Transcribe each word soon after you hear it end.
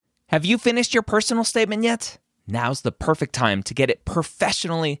Have you finished your personal statement yet? Now's the perfect time to get it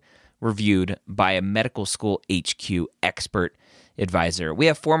professionally reviewed by a medical school HQ expert advisor. We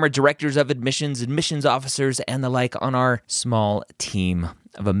have former directors of admissions, admissions officers, and the like on our small team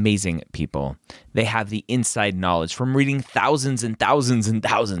of amazing people. They have the inside knowledge from reading thousands and thousands and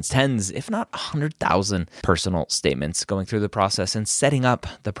thousands, tens, if not 100,000 personal statements, going through the process and setting up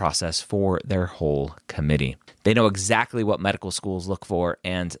the process for their whole committee. They know exactly what medical schools look for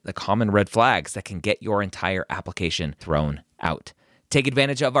and the common red flags that can get your entire application thrown out. Take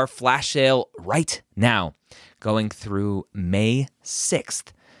advantage of our flash sale right now, going through May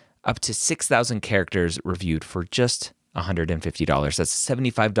 6th, up to 6,000 characters reviewed for just $150. That's a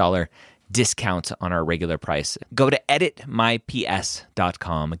 $75 discount on our regular price. Go to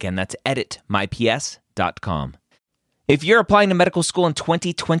editmyps.com. Again, that's editmyps.com. If you're applying to medical school in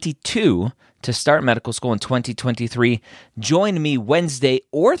 2022 to start medical school in 2023, join me Wednesday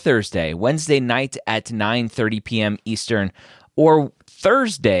or Thursday, Wednesday night at 9:30 p.m. Eastern, or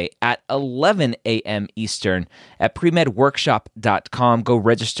Thursday at 11 a.m. Eastern at premedworkshop.com. Go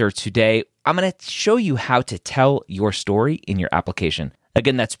register today. I'm going to show you how to tell your story in your application.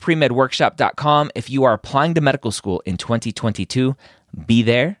 Again, that's premedworkshop.com. If you are applying to medical school in 2022, be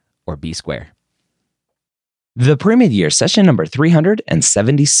there or be square. The Pre-Med Year, session number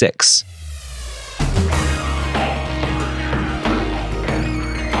 376.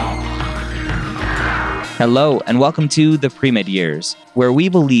 Hello, and welcome to the Pre-Med Years, where we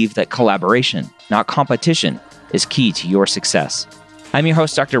believe that collaboration, not competition, is key to your success. I'm your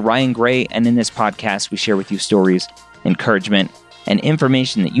host, Dr. Ryan Gray, and in this podcast, we share with you stories, encouragement, and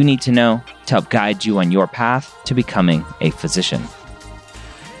information that you need to know to help guide you on your path to becoming a physician.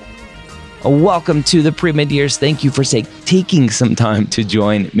 Welcome to the Pre-Med Years. Thank you for taking some time to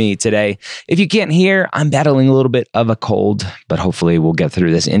join me today. If you can't hear, I'm battling a little bit of a cold, but hopefully we'll get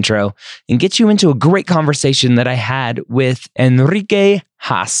through this intro and get you into a great conversation that I had with Enrique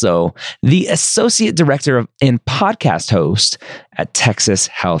Hasso, the Associate Director and Podcast Host at Texas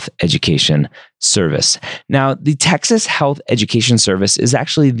Health Education Service. Now, the Texas Health Education Service is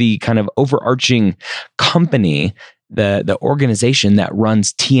actually the kind of overarching company, the organization that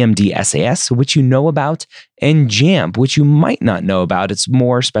runs TMDSAS, which you know about, and JAMP, which you might not know about. It's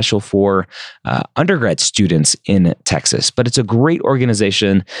more special for undergrad students in Texas, but it's a great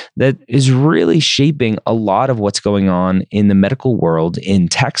organization that is really shaping a lot of what's going on in the medical world in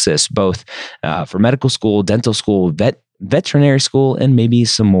Texas, both for medical school, dental school, veterinary school, and maybe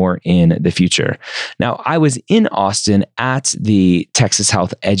some more in the future. Now, I was in Austin at the Texas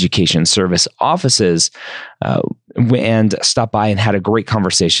Health Education Service offices and stopped by and had a great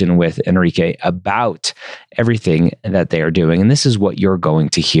conversation with Enrique about everything that they are doing. And this is what you're going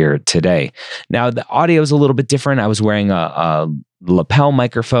to hear today. Now, the audio is a little bit different. I was wearing a lapel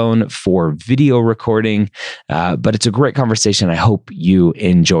microphone for video recording, but it's a great conversation. I hope you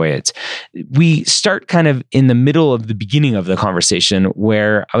enjoy it. We start kind of in the middle of the beginning of the conversation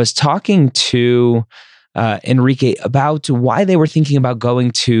where I was talking to Enrique about why they were thinking about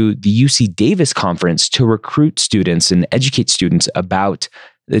going to the UC Davis conference to recruit students and educate students about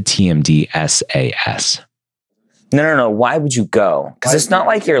the TMDSAS. No. Why would you go? Because it's not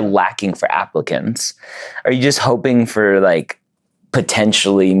like you're lacking for applicants. Are you just hoping for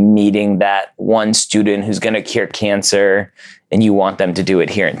potentially meeting that one student who's going to cure cancer and you want them to do it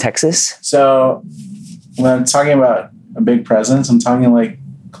here in Texas? So when I'm talking about a big presence, I'm talking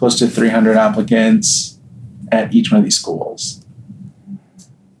close to 300 applicants at each one of these schools.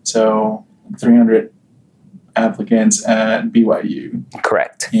 So 300 applicants at BYU.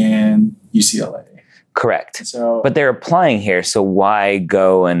 Correct. And UCLA. Correct. So, but they're applying here, so why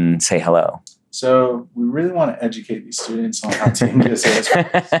go and say hello? So we really want to educate these students on how TMDSAS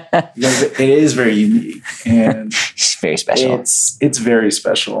works because it is very unique and it's very special. It's very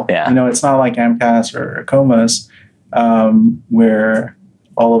special. Yeah. It's not like AMCAS or COMAS where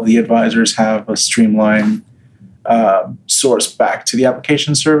all of the advisors have a streamlined source back to the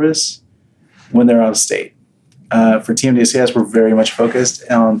application service when they're out of state. For TMDSAS, we're very much focused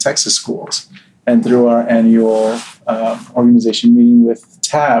on Texas schools. And through our annual organization meeting with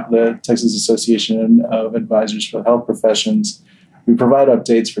TAB, the Texas Association of Advisors for Health Professions, we provide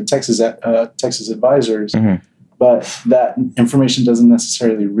updates for Texas advisors, but that information doesn't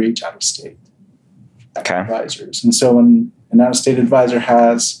necessarily reach out-of-state advisors. And so when an out-of-state advisor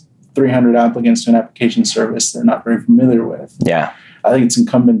has 300 applicants to an application service they're not very familiar with, I think it's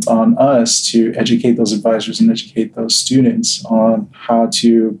incumbent on us to educate those advisors and educate those students on how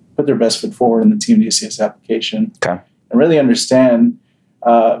to put their best foot forward in the TMDSAS application and really understand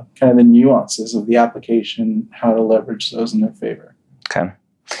kind of the nuances of the application, how to leverage those in their favor. Okay.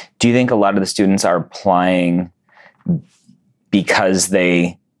 Do you think a lot of the students are applying because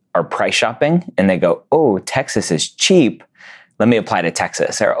they are price shopping and they go, oh, Texas is cheap, let me apply to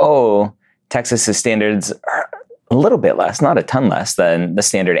Texas? Or, oh, Texas's standards are a little bit less, not a ton less than the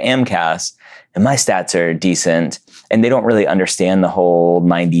standard AMCAS, and my stats are decent. And they don't really understand the whole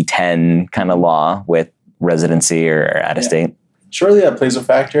 90-10 kind of law with residency or out of state. Surely that plays a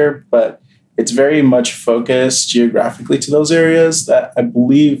factor, but it's very much focused geographically to those areas that I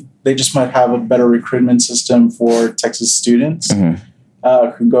believe they just might have a better recruitment system for Texas students who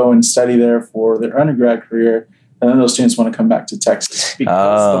go and study there for their undergrad career. And then those students want to come back to Texas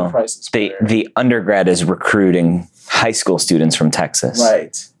because the prices. The undergrad is recruiting high school students from Texas.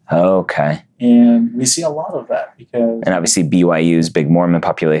 Right. Okay. And we see a lot of that because... And obviously BYU's big Mormon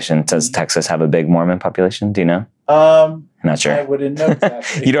population. Does Texas have a big Mormon population? Do you know? Not sure. I wouldn't know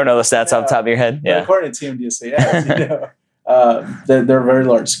exactly. You don't know the stats off the top of your head? Yeah. According to TMDSAS, they're a very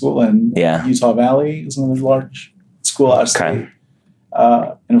large school, and Utah Valley is another large school out of state.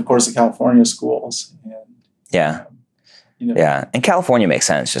 And of course the California schools. And, and California makes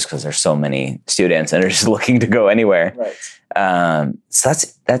sense just because there's so many students and they're just looking to go anywhere. Right. So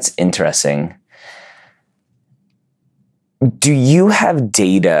that's interesting. Do you have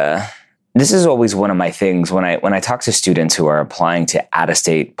data? This is always one of my things when I talk to students who are applying to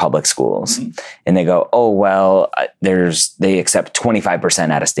out-of-state public schools, and they go, "Oh well, they accept 25%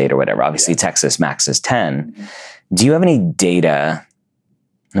 out-of-state or whatever." Obviously, Texas max is 10. Do you have any data?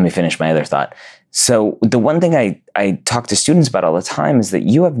 Let me finish my other thought. So the one thing I talk to students about all the time is that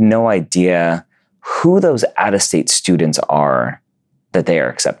you have no idea who those out-of-state students are that they are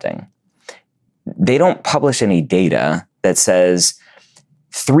accepting. They don't publish any data that says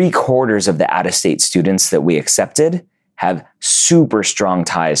 3/4 of the out-of-state students that we accepted have super strong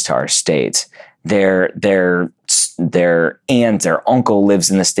ties to our state. Their aunt or uncle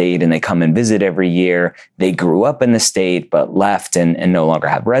lives in the state and they come and visit every year. They grew up in the state but left and no longer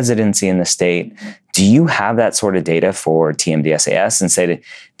have residency in the state. Do you have that sort of data for TMDSAS and say that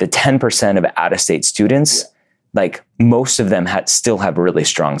the 10% of out-of-state students, like most of them still have really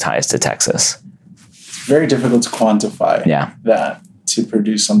strong ties to Texas? It's very difficult to quantify that to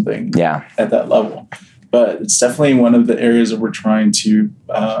produce something at that level. But it's definitely one of the areas that we're trying to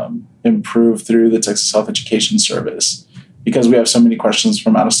improve through the Texas Health Education Service, because we have so many questions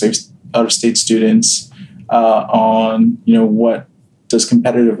from out-of-state students on, what does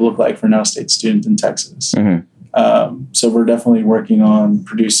competitive look like for an out-of-state student in Texas. So we're definitely working on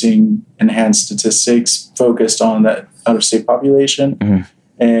producing enhanced statistics focused on that out-of-state population.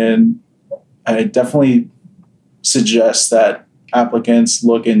 And I definitely suggest that applicants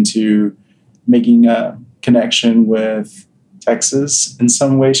look into making a connection with Texas in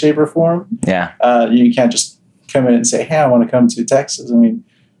some way, shape, or form. You can't just come in and say, hey, I want to come to Texas. I mean,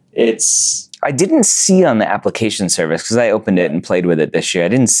 I didn't see on the application service, because I opened it and played with it this year. I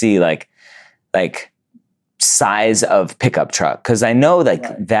didn't see like size of pickup truck, because I know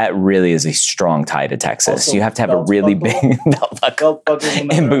that really is a strong tie to Texas. Also, you have to have a really big belt buckle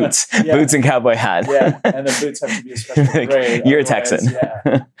and boots and cowboy hat. And the boots have to be a special grade. You're a Texan.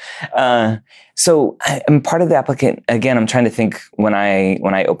 So I'm part of the applicant. Again, I'm trying to think when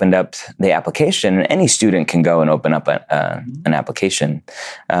I opened up the application, any student can go and open up an application.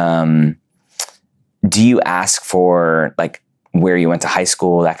 Do you ask for where you went to high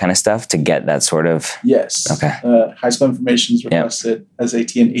school, that kind of stuff, to get that sort of... Yes. Okay. High school information is requested,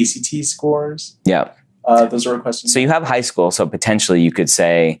 SAT and ACT scores. Those are requested. So you have high school, so potentially you could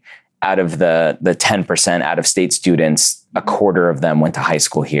say out of the 10% out-of-state students, a quarter of them went to high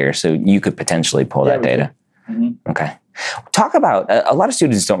school here. So you could potentially pull that data. Okay. Talk about... a lot of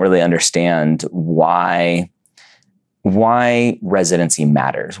students don't really understand why residency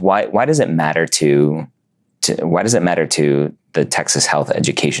matters. Why does it matter to the Texas Health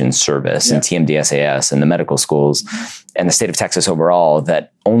Education Service and TMDSAS and the medical schools and the state of Texas overall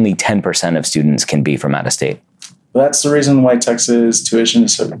that only 10% of students can be from out of state? Well, that's the reason why Texas tuition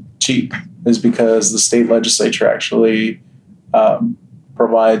is so cheap, is because the state legislature actually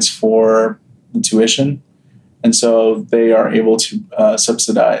provides for the tuition. And so they are able to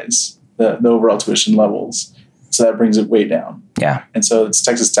subsidize the overall tuition levels. So that brings it way down. And so it's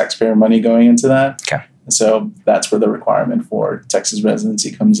Texas taxpayer money going into that. And so that's where the requirement for Texas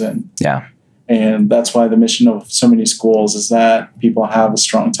residency comes in. And that's why the mission of so many schools is that people have a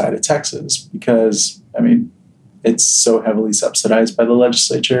strong tie to Texas, because, I mean, it's so heavily subsidized by the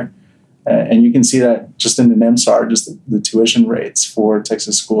legislature. And you can see that just in the NMSAR, just the tuition rates for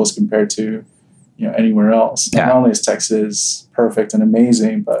Texas schools compared to, anywhere else. Yeah. Not only is Texas perfect and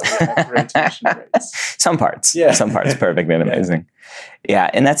amazing, but we have great tuition rates. Some parts perfect and Yeah. amazing. Yeah,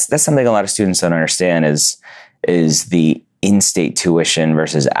 and that's something a lot of students don't understand is the in-state tuition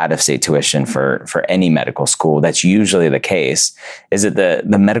versus out-of-state tuition for any medical school. That's usually the case, is that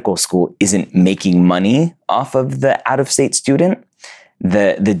the medical school isn't making money off of the out-of-state student.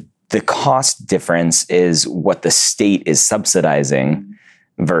 The cost difference is what the state is subsidizing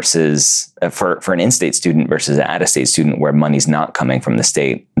versus for an in-state student versus an out-of-state student, where money's not coming from the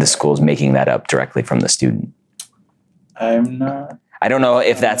state. The school's making that up directly from the student. I don't know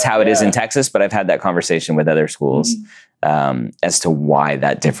if that's how it is in Texas, but I've had that conversation with other schools as to why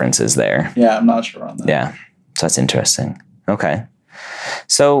that difference is there. Yeah, I'm not sure on that. Yeah, so that's interesting. Okay,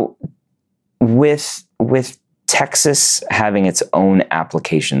 so with Texas having its own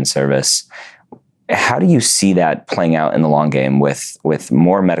application service, how do you see that playing out in the long game with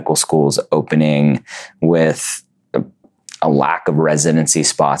more medical schools opening, with a lack of residency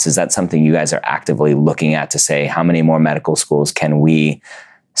spots? Is that something you guys are actively looking at to say, how many more medical schools can we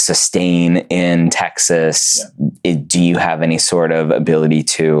sustain in Texas? Yeah. Do you have any sort of ability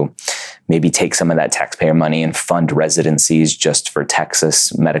to maybe take some of that taxpayer money and fund residencies just for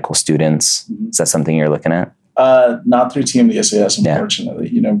Texas medical students? Mm-hmm. Is that something you're looking at? Not through TMDSAS, unfortunately.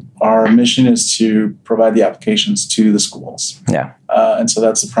 Yeah. Our mission is to provide the applications to the schools. Yeah. And so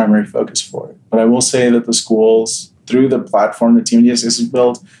that's the primary focus for it. But I will say that the schools, through the platform that TMDSAS has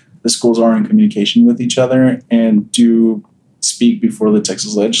built, the schools are in communication with each other and do speak before the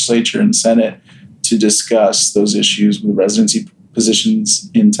Texas legislature and the Senate to discuss those issues with residency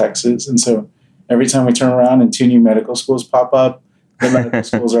positions in Texas. And so every time we turn around and 2 new medical schools pop up, the medical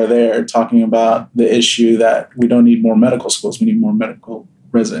schools are there talking about the issue that we don't need more medical schools, we need more medical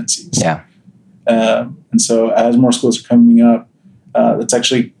residencies. Yeah. And so as more schools are coming up, that's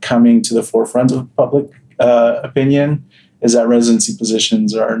actually coming to the forefront of public opinion, is that residency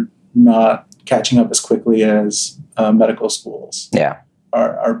positions are not catching up as quickly as medical schools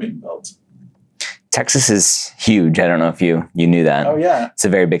are being built. Texas is huge. I don't know if you knew that. Oh, yeah. It's a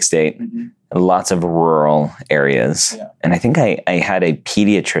very big state. Mm-hmm. Lots of rural areas. Yeah. And I think I had a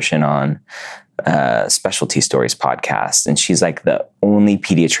pediatrician on Specialty Stories podcast, and she's like the only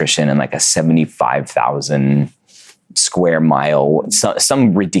pediatrician in like a 75,000 square mile,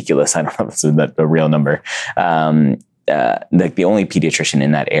 some ridiculous, I don't know if it's a real number, like the only pediatrician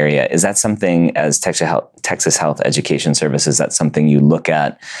in that area. Is that something, as Texas Health Education Services, that's something you look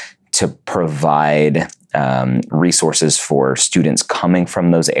at to provide resources for students coming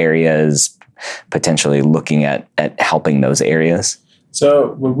from those areas, potentially looking at helping those areas?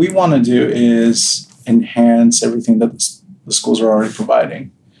 So what we want to do is enhance everything that the schools are already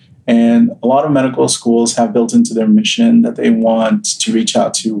providing. And a lot of medical schools have built into their mission that they want to reach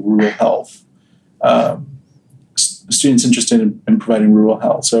out to rural health, students interested in providing rural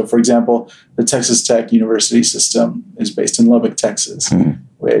health. So, for example, the Texas Tech University system is based in Lubbock, Texas,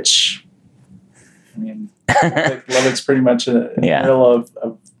 which, I mean, Lubbock's pretty much in the middle of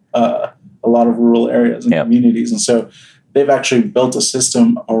a lot of rural areas and communities. And so they've actually built a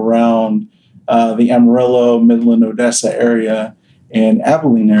system around the Amarillo, Midland, Odessa area and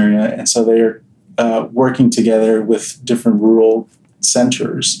Abilene area. And so they're working together with different rural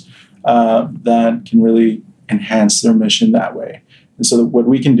centers that can really enhance their mission that way. And so what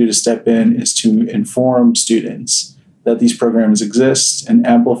we can do to step in is to inform students that these programs exist and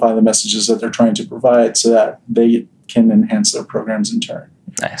amplify the messages that they're trying to provide so that they can enhance their programs in turn.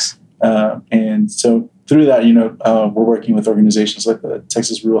 Nice. And so through that, we're working with organizations like the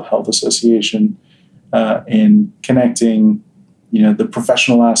Texas Rural Health Association in connecting, the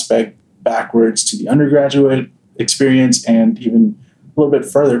professional aspect backwards to the undergraduate experience and even a little bit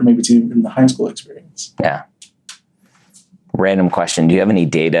further, maybe to even the high school experience. Yeah. Random question. Do you have any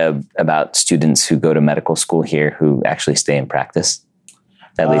data about students who go to medical school here who actually stay in practice,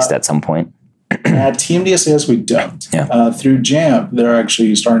 at least at some point? At TMDSAS, we don't. Yeah. Through JAMP, they're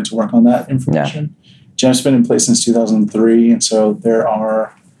actually starting to work on that information. Yeah. JAMP's been in place since 2003, and so there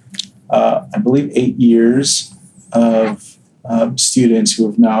are, I believe, 8 years of students who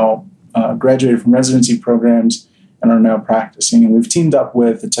have now graduated from residency programs and are now practicing. And we've teamed up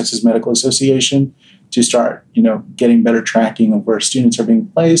with the Texas Medical Association to start, getting better tracking of where students are being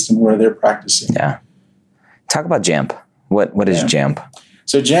placed and where they're practicing. Yeah. Talk about JAMP. What is JAMP?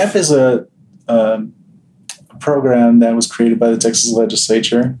 So JAMP is a program that was created by the Texas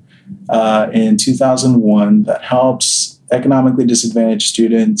legislature in 2001 that helps economically disadvantaged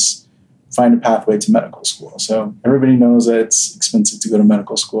students find a pathway to medical school. So everybody knows that it's expensive to go to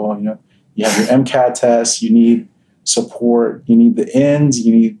medical school. You have your MCAT test, you need support, you need the ends,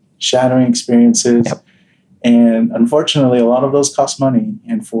 you need shadowing experiences. Yep. And unfortunately, a lot of those cost money.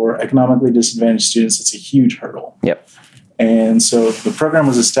 And for economically disadvantaged students, it's a huge hurdle. Yep. And so the program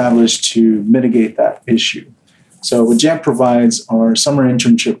was established to mitigate that issue. So what JAMP provides are summer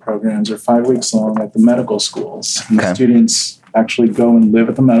internship programs, are 5 weeks long at the medical schools. And the students actually go and live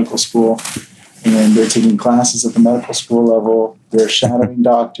at the medical school, and they're taking classes at the medical school level. They're shadowing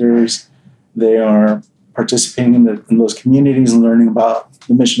doctors. They are participating in those communities and learning about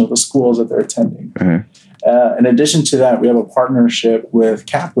the mission of the schools that they're attending. In addition to that, we have a partnership with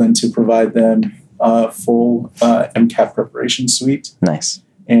Kaplan to provide them a full MCAT preparation suite. Nice.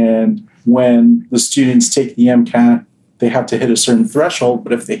 And when the students take the MCAT, they have to hit a certain threshold,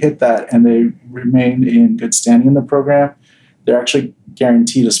 but if they hit that and they remain in good standing in the program, they're actually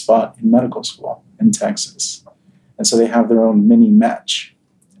guaranteed a spot in medical school in Texas. And so they have their own mini match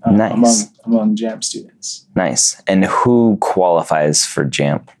among JAMP students. Nice. And who qualifies for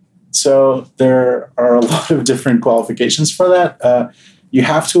JAMP? So there are a lot of different qualifications for that. You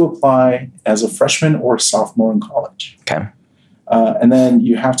have to apply as a freshman or sophomore in college. Okay. And then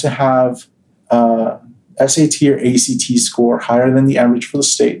you have to have SAT or ACT score higher than the average for the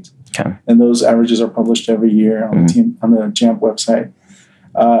state. Okay. And those averages are published every year on the JAMP website.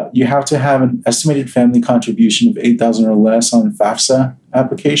 You have to have an estimated family contribution of $8,000 or less on FAFSA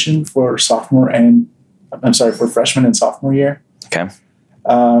application for freshman and sophomore year. Okay.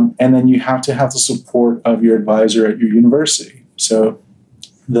 And then you have to have the support of your advisor at your university. So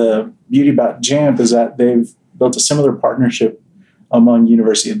the beauty about JAMP is that they've built a similar partnership among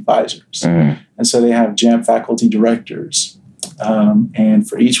university advisors. And so they have JAMP faculty directors. And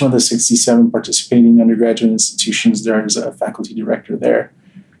for each one of the 67 participating undergraduate institutions, there is a faculty director there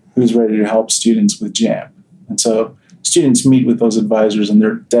who's ready to help students with JAMP. And so students meet with those advisors, and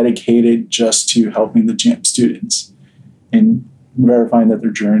they're dedicated just to helping the JAMP students and verifying that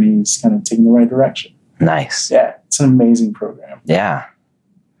their journey is kind of taking the right direction. Nice. Yeah, it's an amazing program. Yeah.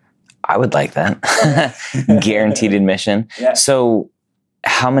 I would like that. Guaranteed admission. Yeah. So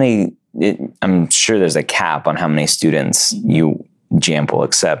how many, I'm sure there's a cap on how many students JAMP will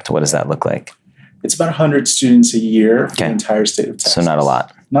accept. What does that look like? It's about 100 students a year for the entire state of Texas. So not a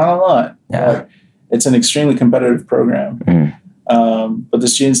lot. Not a lot. Yeah. It's an extremely competitive program. But the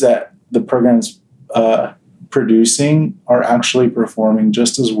students that the program's producing are actually performing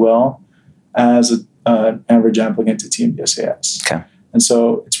just as well as an average applicant to TMDSAS. Okay. And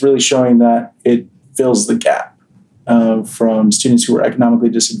so it's really showing that it fills the gap from students who are economically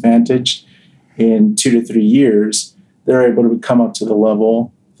disadvantaged in 2 to 3 years. They're able to come up to the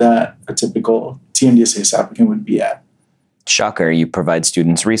level that a typical TMDSAS applicant would be at. Shocker, you provide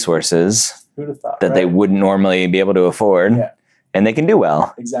students resources Who'd have thought, that they wouldn't normally be able to afford, and they can do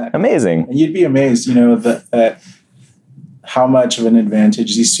well. Exactly. Amazing. And you'd be amazed, that how much of an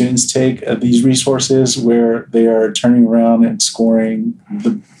advantage these students take of these resources, where they are turning around and scoring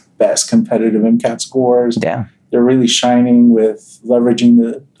the best competitive MCAT scores. Yeah. They're really shining with leveraging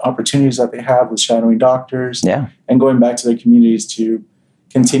the opportunities that they have with shadowing doctors. Yeah. And going back to their communities to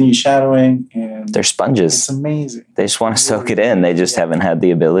continue shadowing. And they're sponges. It's amazing. They just want to soak it in. They just haven't had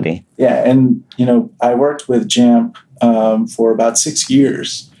the ability. Yeah. And, I worked with JAMP for about 6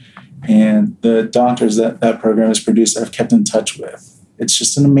 years. And the doctors that program has produced, I've kept in touch with. It's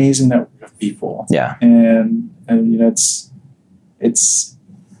just an amazing network of people. Yeah. And it's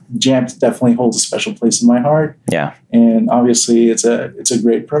JAMP definitely holds a special place in my heart. Yeah. And obviously it's a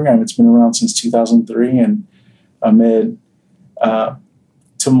great program. It's been around since 2003, and amid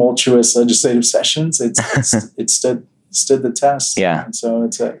tumultuous legislative sessions, it stood the test. Yeah. And so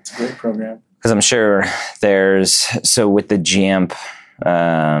it's a great program. Because I'm sure so with the JAMP,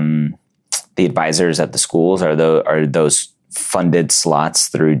 the advisors at the schools, are those funded slots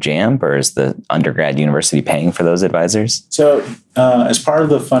through JAMP, or is the undergrad university paying for those advisors? So as part of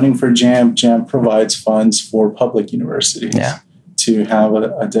the funding for JAMP provides funds for public universities to have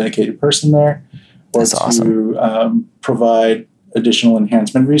a dedicated person there, or That's awesome. Provide additional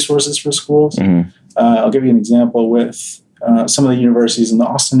enhancement resources for schools. I'll give you an example with some of the universities in the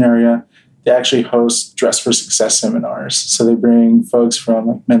Austin area. They actually host Dress for Success seminars. So they bring folks from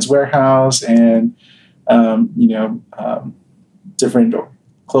like Men's Warehouse and, different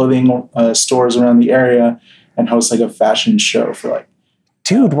clothing stores around the area, and host like a fashion show for like.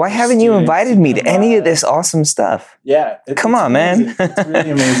 Dude, why haven't you invited me to any of this awesome stuff? Yeah. Come on, amazing. man. It's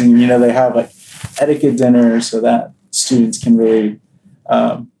really amazing. They have like etiquette dinners so that students can really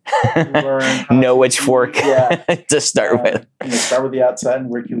learn know which fork to start with. Start with the outside and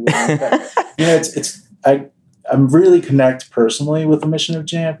work your way up. I'm really connect personally with the mission of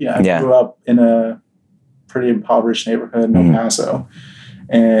JAMP. I grew up in a pretty impoverished neighborhood in El Paso,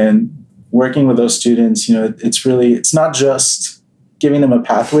 And working with those students, it's not just giving them a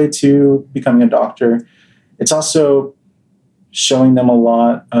pathway to becoming a doctor. It's also showing them a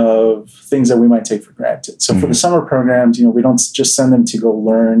lot of things that we might take for granted. So for the summer programs, we don't just send them to go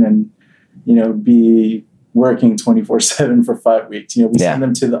learn and, be working 24/7 for 5 weeks. We send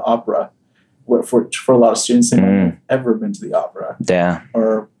them to the opera. For a lot of students, they might not have ever been to the opera. Yeah.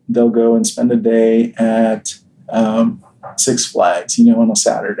 Or they'll go and spend a day at Six Flags, on a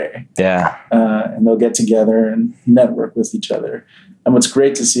Saturday. Yeah. And they'll get together and network with each other. And what's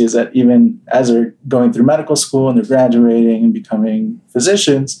great to see is that even as they're going through medical school and they're graduating and becoming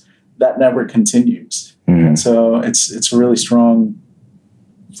physicians, that network continues. And so it's a really strong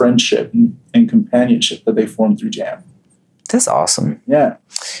friendship and companionship that they form through JAM. That's awesome. Yeah.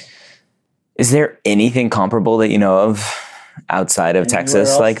 Is there anything comparable that you know of outside of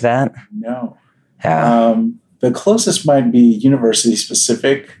Texas like that? No. Yeah. The closest might be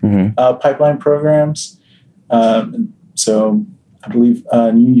university-specific pipeline programs. So I believe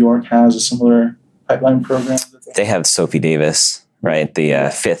New York has a similar pipeline program. They have Sophie Davis, right?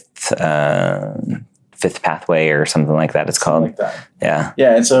 The fifth pathway or something like that. It's called. Like that. Yeah.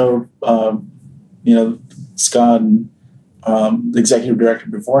 Yeah. And so, Scott and the executive director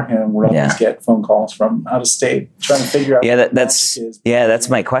before him would always get phone calls from out of state trying to figure out. Yeah. That's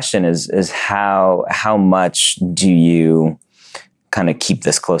my question is how much do you kind of keep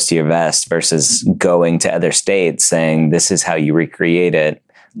this close to your vest versus going to other states saying, this is how you recreate it.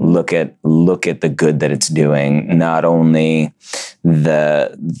 Look at the good that it's doing. Not only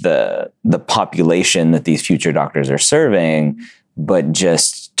the population that these future doctors are serving, but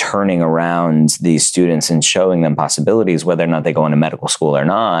just turning around these students and showing them possibilities, whether or not they go into medical school or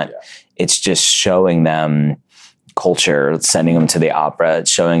not. Yeah. It's just showing them culture, sending them to the opera,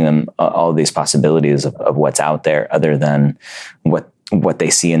 showing them all these possibilities of what's out there other than what they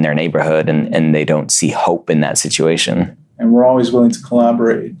see in their neighborhood, and they don't see hope in that situation. And we're always willing to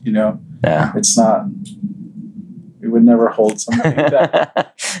collaborate, Yeah. It's not, we would never hold something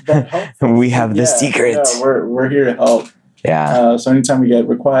that helpful. We have the secret. Yeah, we're here to help. Yeah. So anytime we get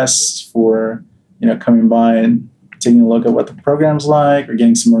requests for, coming by and taking a look at what the program's like or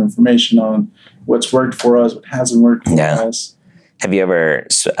getting some more information on what's worked for us, what hasn't worked for us. Have you ever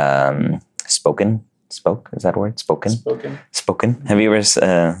spoken? Spoke? Is that a word? Spoken? Spoken. Have you ever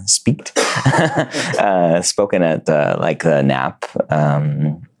spoken at like the NAP,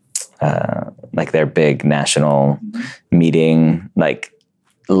 like their big national meeting, like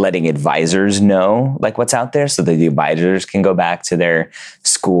letting advisors know like what's out there so that the advisors can go back to their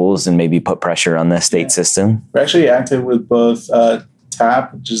schools and maybe put pressure on the state system? We're actually active with both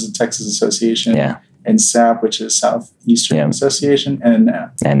TAP, which is the Texas Association, and SAP, which is Southeastern Association, and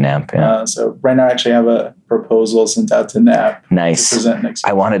NAP. And NAP, so right now I actually have a proposal sent out to NAP. Nice. To present next week.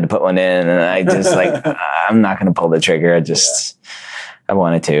 I wanted to put one in, and I just I'm not going to pull the trigger. I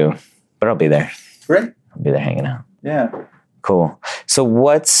wanted to, but I'll be there. Great. I'll be there hanging out. Yeah. Cool. So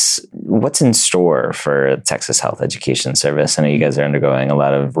what's in store for Texas Health Education Service? I know you guys are undergoing a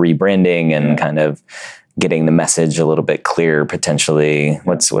lot of rebranding and kind of getting the message a little bit clearer potentially.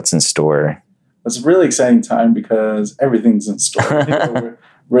 What's in store? It's a really exciting time because everything's in store.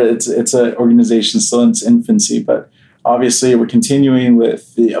 It's an organization still in its infancy, but obviously we're continuing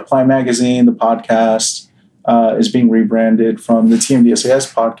with the Apply Magazine. The podcast is being rebranded from the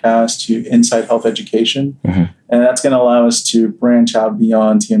TMDSAS podcast to Inside Health Education. And that's going to allow us to branch out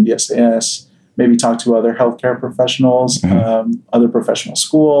beyond TMDSAS, maybe talk to other healthcare professionals, other professional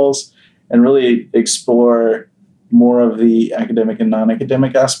schools, and really explore more of the academic and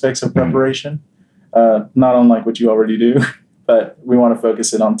non-academic aspects of preparation. Not unlike what you already do, but we want to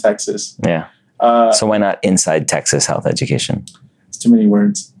focus it on Texas. Yeah. So why not Inside Texas Health Education? It's too many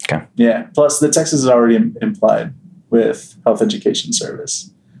words. Okay. Yeah. Plus, the Texas is already implied with Health Education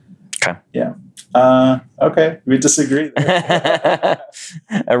Service. Okay. Yeah. Okay. We disagree. A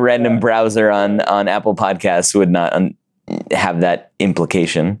random browser on Apple Podcasts would not have that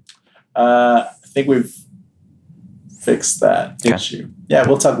implication. I think we've fixed that issue. Yeah,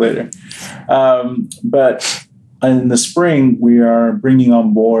 we'll talk later. But in the spring, we are bringing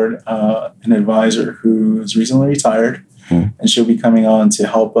on board an advisor who's recently retired, and she'll be coming on to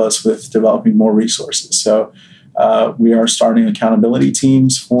help us with developing more resources. So we are starting accountability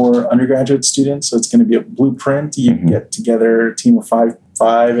teams for undergraduate students. So it's going to be a blueprint. You get together a team of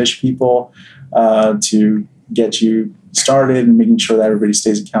five-ish people to get you started and making sure that everybody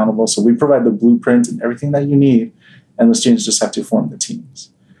stays accountable. So we provide the blueprint and everything that you need, and the students just have to form the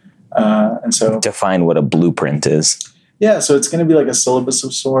teams. And so define what a blueprint is. Yeah, so it's going to be like a syllabus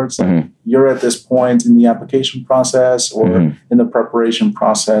of sorts. Like you're at this point in the application process or in the preparation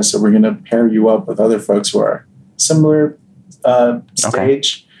process, so we're going to pair you up with other folks who are similar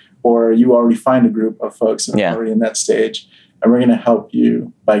stage, or you already find a group of folks that are already in that stage, and we're going to help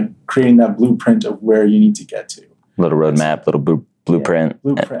you by creating that blueprint of where you need to get to. Little roadmap, little blueprint,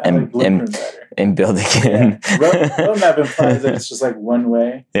 and building it in. Roadmap implies that it's just like one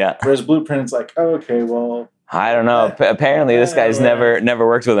way. Yeah. Whereas blueprint is like, oh, okay, well, I don't know. Apparently, this guy's never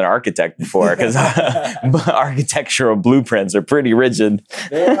worked with an architect before, because architectural blueprints are pretty rigid.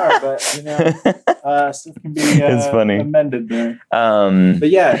 They are, but stuff can be it's funny. Amended there. But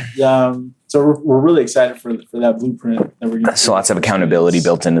yeah, so we're really excited for that blueprint that we're going to. So lots of accountability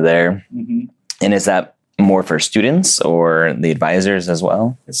built into there. And is that more for students or the advisors as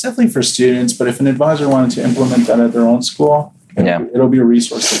well? It's definitely for students, but if an advisor wanted to implement that at their own school, it'll be a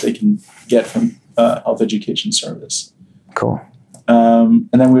resource that they can get from Health Education Service. Cool. And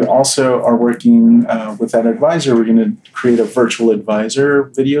then we also are working with that advisor. We're going to create a virtual advisor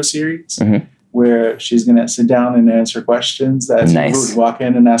video series where she's going to sit down and answer questions that you would walk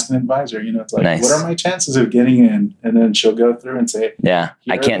in and ask an advisor. It's like, what are my chances of getting in? And then she'll go through and say,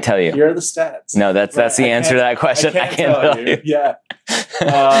 I can't tell you. Here are the stats. No, that's the answer to that question. I can't tell you. Yeah.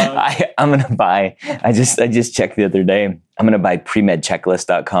 I'm going to buy, I just checked the other day. I'm going to buy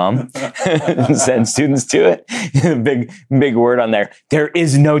premedchecklist.com and send students to it. Big word on there. There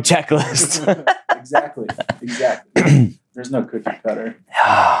is no checklist. Exactly. There's no cookie cutter.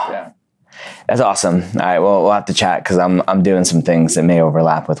 Yeah. That's awesome. All right. Well, we'll have to chat because I'm doing some things that may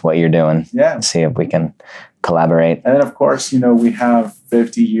overlap with what you're doing. Yeah. See if we can collaborate. And then, of course, we have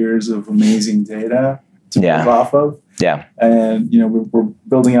 50 years of amazing data to build off of. Yeah. And, we're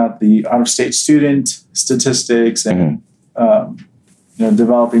building out the out-of-state student statistics and,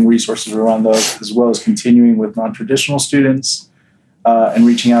 developing resources around those, as well as continuing with non-traditional students and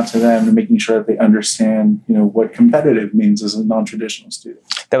reaching out to them and making sure that they understand, what competitive means as a non-traditional student.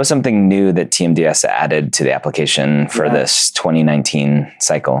 That was something new that TMDSAS added to the application for this 2019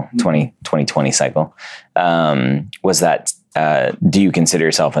 cycle, 2020 cycle. Was that, do you consider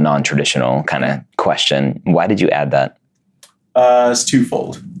yourself a non-traditional kind of question? Why did you add that? It's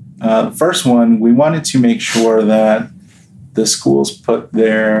twofold. The first one, we wanted to make sure that the schools put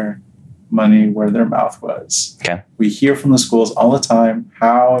their money where their mouth was. Okay. We hear from the schools all the time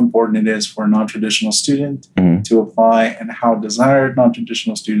how important it is for a non-traditional student to apply and how desired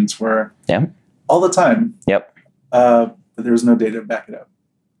non-traditional students were. Yeah. All the time. Yep. But there was no data to back it up.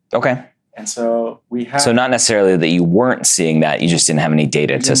 Okay. And so we have... So not necessarily that you weren't seeing that, you just didn't have any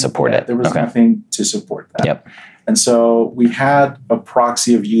data to support it. There was nothing to support that. Yep. And so we had a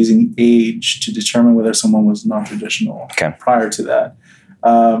proxy of using age to determine whether someone was non-traditional prior to that.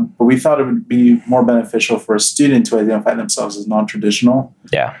 But we thought it would be more beneficial for a student to identify themselves as non-traditional.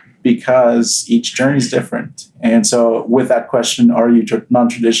 Yeah. Because each journey is different. And so with that question, are you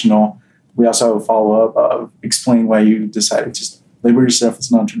non-traditional? We also have a follow-up of explain why you decided to label yourself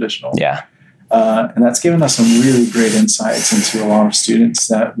as non-traditional. Yeah. And that's given us some really great insights into a lot of students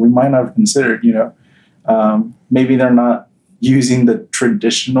that we might not have considered. Maybe they're not using the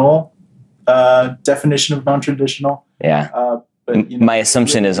traditional definition of non-traditional. Yeah. But my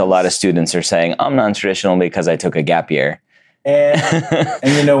assumption is a lot of students are saying, I'm non-traditional because I took a gap year. And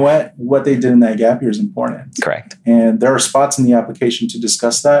you know what? What they did in that gap year is important. Correct. And there are spots in the application to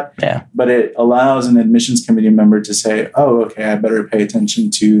discuss that. Yeah. But it allows an admissions committee member to say, oh, okay, I better pay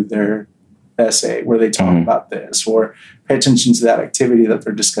attention to their essay where they talk about this, or pay attention to that activity that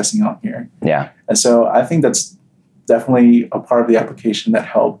they're discussing on here. Yeah. And so I think that's definitely a part of the application that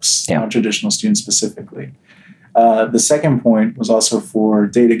helps non-traditional students specifically. The second point was also for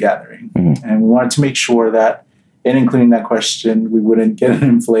data gathering. And we wanted to make sure that in including that question, we wouldn't get an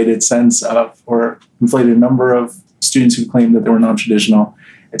inflated sense of or inflated number of students who claimed that they were non-traditional.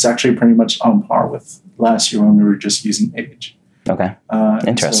 It's actually pretty much on par with last year when we were just using age. Okay.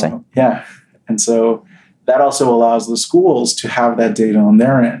 Interesting. And so that also allows the schools to have that data on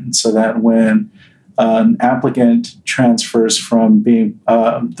their end so that when an applicant transfers from being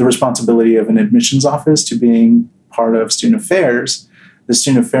the responsibility of an admissions office to being part of student affairs, the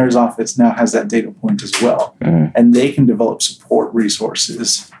student affairs office now has that data point as well. And they can develop support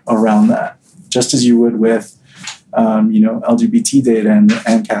resources around that, just as you would with, LGBT data and the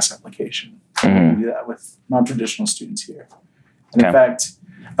ANCAS application. We do that with non-traditional students here. And in fact,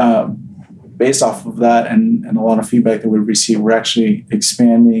 based off of that and a lot of feedback that we received, we're actually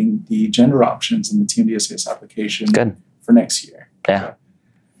expanding the gender options in the TMDSAS application for next year. Yeah.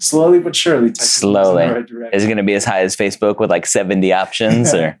 slowly but surely. Slowly. In the right direction. Is it going to be as high as Facebook with like 70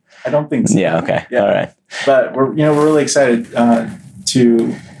 options, or? I don't think so. Yeah. Okay. Yeah. All right. But we're really excited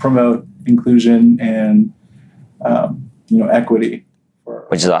to promote inclusion and equity for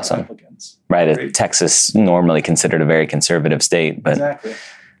which is awesome. Applicants. Right. Great. Texas normally considered a very conservative state, but exactly.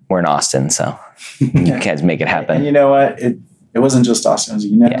 we're in Austin, so you guys make it happen. And you know what? It wasn't just Austin. It was a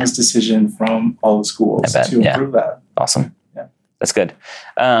unanimous decision from all the schools to improve that. Awesome. Yeah. That's good.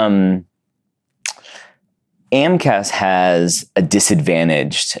 AMCAS has a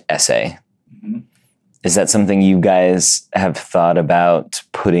disadvantaged essay. Mm-hmm. Is that something you guys have thought about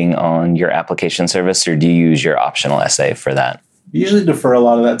putting on your application service, or do you use your optional essay for that? We usually defer a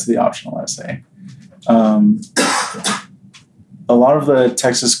lot of that to the optional essay. A lot of the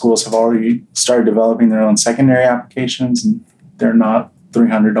Texas schools have already started developing their own secondary applications, and they're not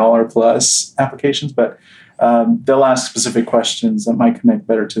 $300 plus applications, but they'll ask specific questions that might connect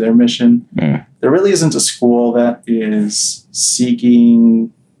better to their mission. There really isn't a school that is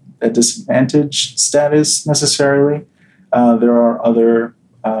seeking a disadvantaged status necessarily. There are other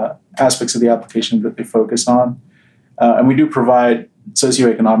aspects of the application that they focus on. And we do provide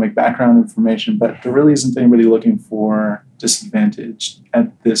socioeconomic background information, but there really isn't anybody looking for disadvantaged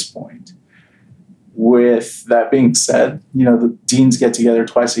at this point. With that being said, the deans get together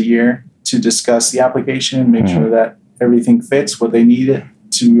twice a year to discuss the application, make sure that everything fits what they need it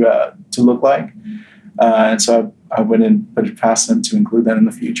to look like. And so I wouldn't put it past them to include that in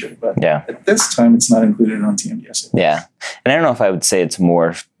the future. But at this time, it's not included on TMDSAS. Yeah. And I don't know if I would say it's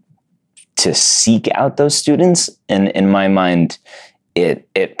more to seek out those students. And in my mind,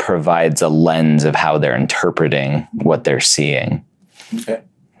 it provides a lens of how they're interpreting what they're seeing. Okay.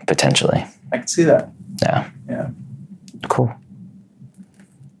 Potentially. I can see that. Yeah. Yeah. Cool.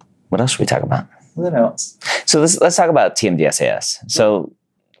 What else should we talk about? What else? So let's talk about TMDSAS. So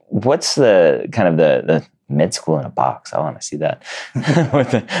what's the kind of the med school in a box? I want to see that.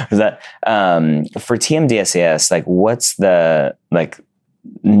 What was that? For TMDSAS, like what's the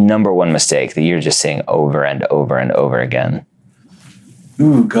number one mistake that you're just seeing over and over and over again?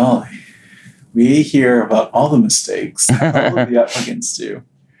 Ooh, golly. We hear about all the mistakes all of the applicants do.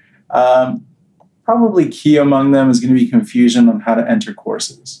 Probably key among them is going to be confusion on how to enter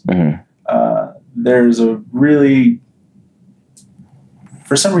courses. Mm-hmm. There's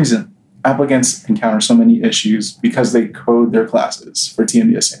for some reason, applicants encounter so many issues because they code their classes for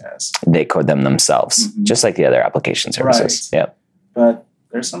TMDSAS. They code them themselves, just like the other application services. Right. Yep. But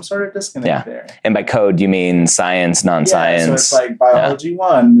there's some sort of disconnect there. And by code, you mean science, non-science? Yeah, so it's like biology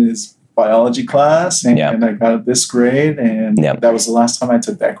 1 is biology class, and I got this grade, and that was the last time I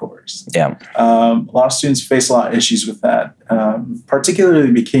took that course. Yeah. A lot of students face a lot of issues with that.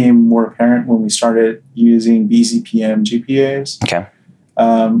 Particularly became more apparent when we started using BZPM GPAs. Okay.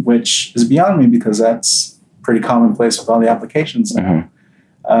 Which is beyond me because that's pretty commonplace with all the applications now. Mm-hmm.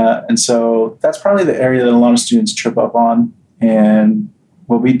 And so that's probably the area that a lot of students trip up on. And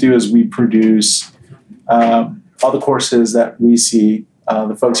what we do is we produce all the courses that we see.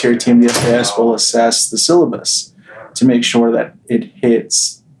 The folks here at TMDSAS will assess the syllabus to make sure that it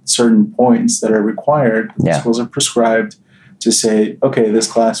hits certain points that are required. The schools are prescribed to say, okay, this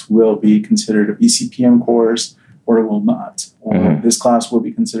class will be considered a BCPM course, or it will not. Or this class will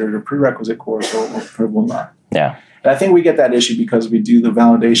be considered a prerequisite course, or it will not. Yeah. And I think we get that issue because we do the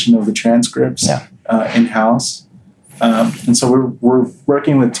validation of the transcripts in-house. And so we're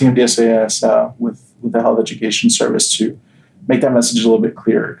working with TMDSAS with the Health Education Service to make that message a little bit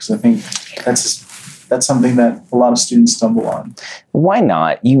clearer, because I think that's something that a lot of students stumble on. Why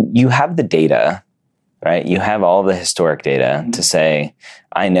not? You have the data, right? You have all the historic data to say,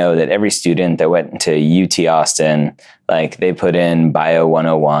 I know that every student that went to UT Austin, like they put in Bio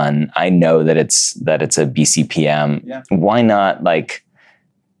 101. I know that it's a BCPM. Yeah. Why not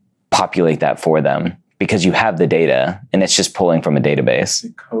populate that for them? Because you have the data and it's just pulling from a database. The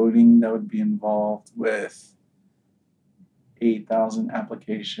coding that would be involved with 8,000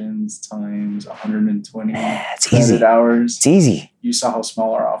 applications times 120 credit hours. It's easy. You saw how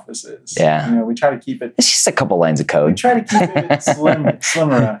small our office is. Yeah. We try to keep it. It's just a couple lines of code. We try to keep it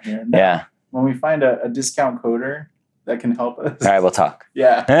slim around here. Now, when we find a discount coder that can help us. All right, we'll talk.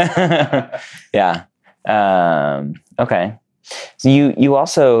 Yeah. Yeah. Okay. So you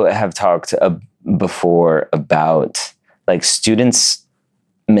also have talked before about students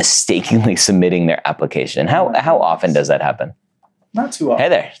mistakenly submitting their application. How often does that happen? Not too often. Hey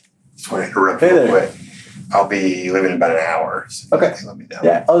there. Just want to interrupt real quick. I'll be leaving in about an hour. So okay. Let me know.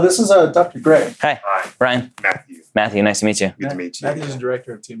 Yeah. Oh, this is Dr. Gray. Hi. Brian. Matthew, nice to meet you. Good to meet you. Matthew's the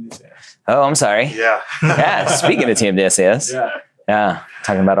director of TMDSAS. Oh, I'm sorry. Yeah. Yeah. Speaking of TMDSAS. Yeah.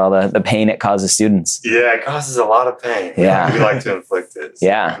 Talking about all the pain it causes students. Yeah, it causes a lot of pain. Yeah. We like to inflict it. So,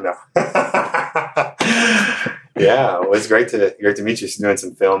 Yeah. No. Yeah, well, it's great to meet you. Doing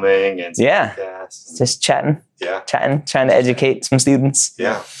some filming and some podcasts. Just chatting, trying to educate some students.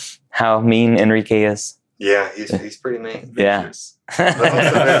 Yeah. How mean Enrique is. Yeah, he's pretty mean. Yeah. Vicious.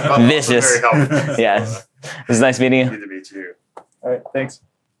 Vicious. Very helpful. Yes. It was nice meeting you. Good to meet you. All right, thanks.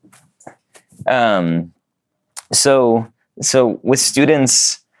 So with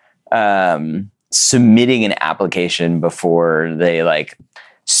students submitting an application before they like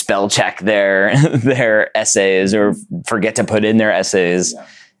spell check their essays or forget to put in their essays,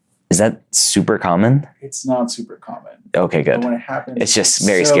 is that super common? It's not super common. Okay, good. But when it happens, It's just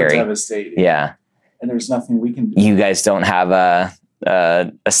very so scary. Devastating. Yeah. And there's nothing we can do. You guys don't have a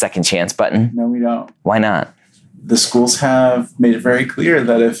second chance button? No, we don't. Why not? The schools have made it very clear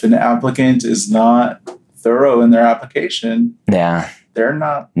that if an applicant is not thorough in their application, they're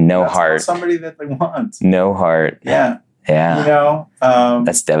not heart. not somebody that they want. No heart. Yeah. Yeah. You know,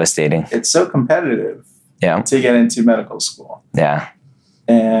 that's devastating. It's so competitive to get into medical school. Yeah.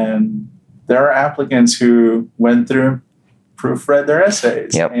 And there are applicants who went through and proofread their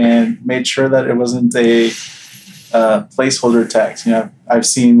essays and made sure that it wasn't a placeholder text. You know, I've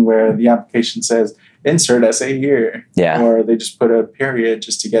seen where the application says, insert essay here. Yeah. Or they just put a period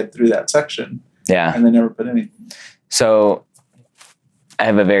just to get through that section. Yeah. And they never put anything. So I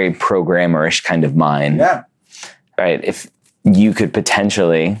have a very programmerish kind of mind. Yeah. Right. If you could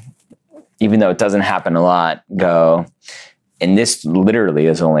potentially, even though it doesn't happen a lot, go, and this literally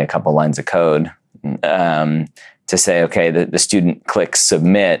is only a couple lines of code, to say, okay, the student clicks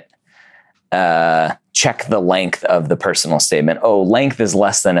submit, check the length of the personal statement. Oh, length is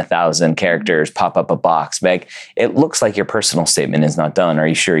less than 1,000 characters, pop up a box. Meg, it looks like your personal statement is not done. Are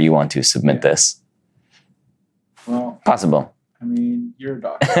you sure you want to submit this? Well, possible. I mean, you're a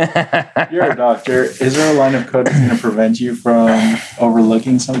doctor. You're a doctor. Is there a line of code that's going to prevent you from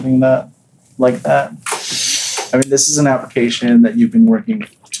overlooking something like that? I mean, this is an application that you've been working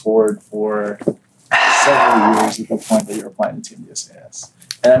toward for several years at the point that you're applying to TMDSAS.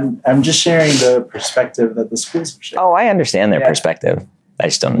 And I'm just sharing the perspective that the schools have shared. Oh, I understand their perspective. I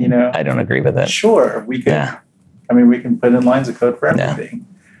just don't, I don't agree with it. Sure, we could. Yeah. I mean, we can put in lines of code for everything.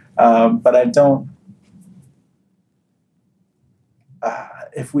 But I don't.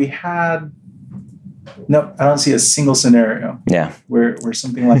 If we had, no, I don't see a single scenario. Where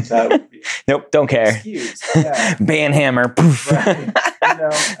something like that would be. Nope, don't care. Excused. Yeah. Ban hammer. Poof. Right. You know,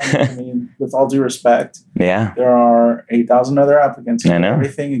 I mean, with all due respect, there are 8,000 other applicants who I know. did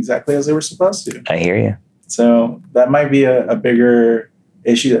everything exactly as they were supposed to. I hear you. So that might be a bigger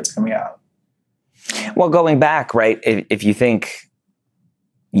issue that's coming out. Well, going back, right? If you think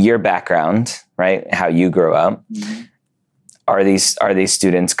your background, right, how you grew up. Mm-hmm. Are these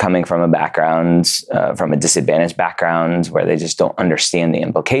students coming from a background, from a disadvantaged background, where they just don't understand the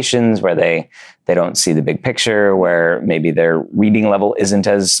implications, where they don't see the big picture, where maybe their reading level isn't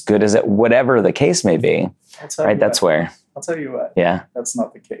as good as it, whatever the case may be, right? That's where. I'll tell you what. Yeah. That's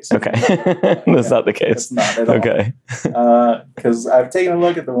not the case. Okay. That's not the case. That's not at all. Okay. Because I've taken a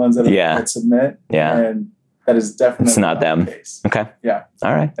look at the ones that submit. Yeah. And that is definitely it's not them. The case. Okay. Yeah.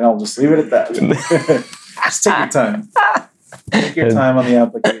 All right. And I'll just leave it at that. Just take your time. Take your time on the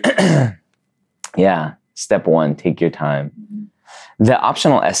application. Yeah. Step one, take your time. Mm-hmm. The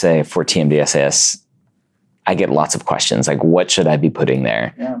optional essay for TMDSAS, I get lots of questions. Like, what should I be putting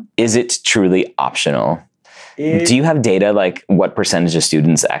there? Yeah. Is it truly optional? Do you have data like what percentage of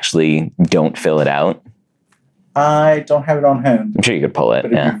students actually don't fill it out? I don't have it on hand. I'm sure you could pull it.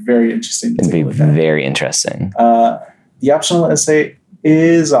 But it'd be very interesting. It'd be very interesting. The optional essay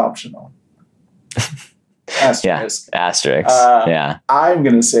is optional. Asterisk. Yeah, asterisk. I'm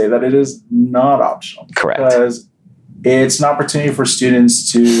going to say that it is not optional. Correct. Because it's an opportunity for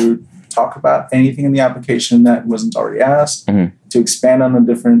students to talk about anything in the application that wasn't already asked, mm-hmm. to expand on a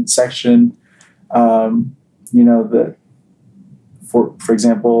different section. For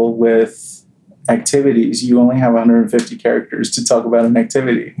example, with activities, you only have 150 characters to talk about an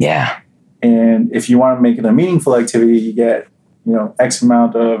activity. Yeah. And if you want to make it a meaningful activity, you get, X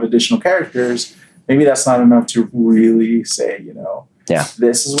amount of additional characters. Maybe that's not enough to really say,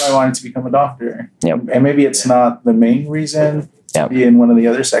 this is why I wanted to become a doctor. Yep. And maybe it's not the main reason to be in one of the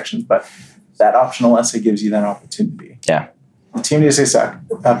other sections, but that optional essay gives you that opportunity. Yeah. The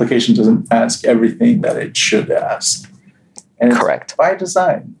TMDSAS application doesn't ask everything that it should ask. And correct. It's by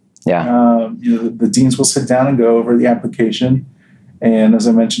design. Yeah. The deans will sit down and go over the application. And as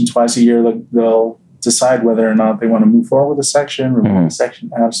I mentioned, twice a year, they'll decide whether or not they want to move forward with a section, remove a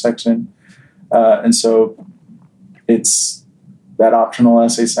section, add a section. And so it's that optional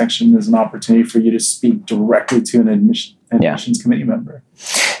essay section is an opportunity for you to speak directly to an admissions committee member.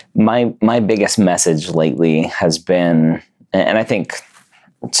 My biggest message lately has been, and I think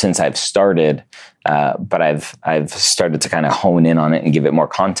since I've started, but I've started to kind of hone in on it and give it more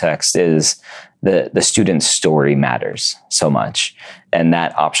context, is the student's story matters so much. And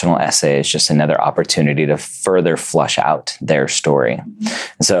that optional essay is just another opportunity to further flush out their story.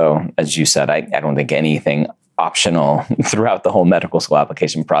 So as you said, I don't think anything optional throughout the whole medical school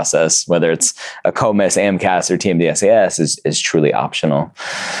application process, whether it's a COMIS, AMCAS, or TMDSAS, is truly optional.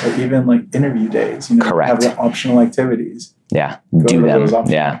 Or even like interview days, Correct. Have optional activities. Yeah, do them.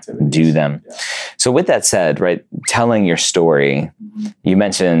 Yeah, do them. Yeah. So with that said, right, telling your story, you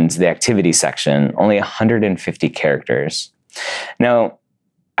mentioned the activity section, only 150 characters. Now,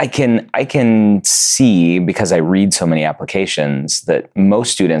 I can see, because I read so many applications, that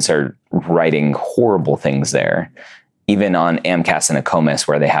most students are writing horrible things there. Even on AMCAS and a COMIS,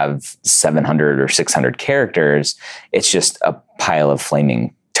 where they have 700 or 600 characters, it's just a pile of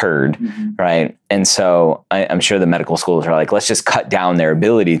flaming turd, right? And so I'm sure the medical schools are like, let's just cut down their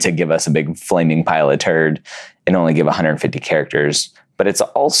ability to give us a big flaming pile of turd and only give 150 characters. But it's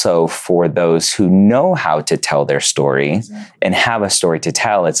also for those who know how to tell their story and have a story to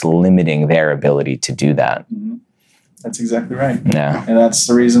tell. It's limiting their ability to do that. That's exactly right. Yeah. And that's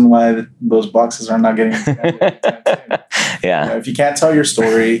the reason why those boxes are not getting Yeah. If you can't tell your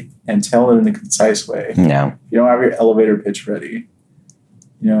story and tell it in a concise way, you don't have your elevator pitch ready,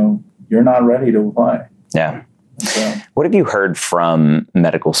 you're not ready to apply. Yeah. So, what have you heard from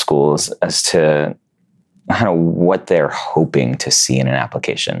medical schools as to kind of what they're hoping to see in an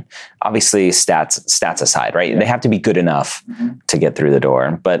application? Obviously, stats aside, right? They have to be good enough to get through the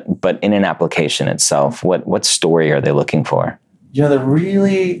door. But in an application itself, what story are they looking for? They're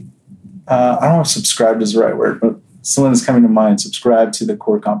really, I don't know if subscribed is the right word, but something that's coming to mind, subscribe to the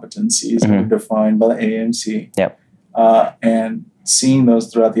core competencies that are defined by the AMC. Yep. And seeing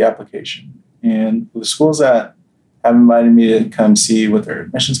those throughout the application. And the schools that have invited me to come see what their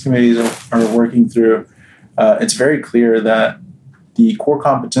admissions committees are working through, it's very clear that the core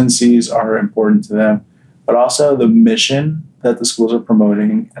competencies are important to them, but also the mission that the schools are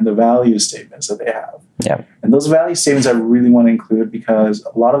promoting and the value statements that they have. Yeah. And those value statements I really want to include, because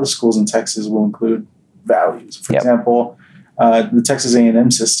a lot of the schools in Texas will include values. For example, the Texas A&M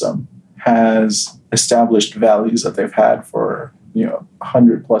system has established values that they've had for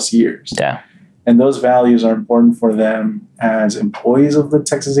 100 plus years. Yeah. And those values are important for them as employees of the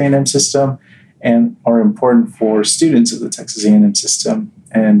Texas A&M system, and are important for students of the Texas A&M system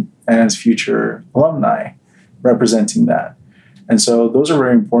and as future alumni representing that. And so those are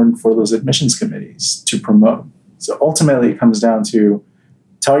very important for those admissions committees to promote. So ultimately it comes down to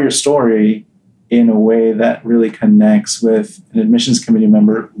tell your story in a way that really connects with an admissions committee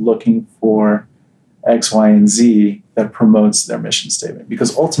member looking for X, Y, and Z that promotes their mission statement.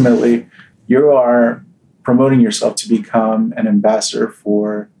 Because ultimately you are promoting yourself to become an ambassador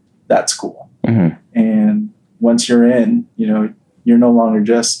for that school. And once you're in, you're no longer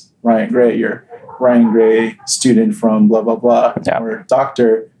just Ryan Gray. You're Ryan Gray, student from blah, blah, blah, or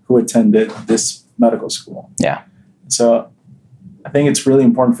doctor who attended this medical school. Yeah. So I think it's really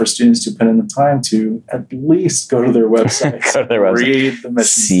important for students to put in the time to at least go to their website, read the mission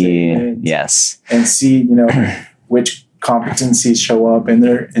statement, and see, which competencies show up in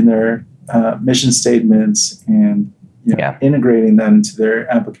their mission statements, and integrating them into their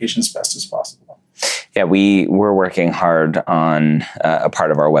application as best as possible. Yeah, we're working hard on a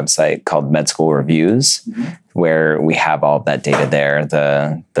part of our website called Med School Reviews, where we have all of that data there,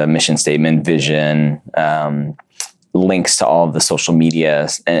 the mission statement, vision, links to all of the social media.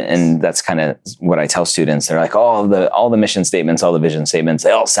 And that's kind of what I tell students. They're like, all the mission statements, all the vision statements,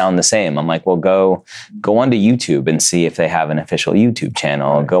 they all sound the same. I'm like, well, go onto YouTube and see if they have an official YouTube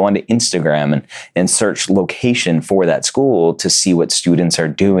channel. Go onto Instagram and search location for that school to see what students are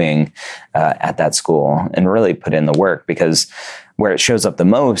doing at that school, and really put in the work, because where it shows up the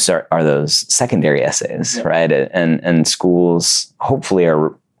most are those secondary essays, right? And schools hopefully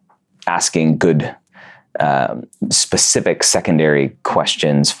are asking good specific secondary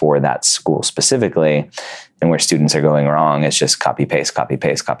questions for that school specifically. And where students are going wrong, it's just copy, paste,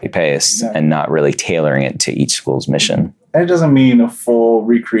 and not really tailoring it to each school's mission. And it doesn't mean a full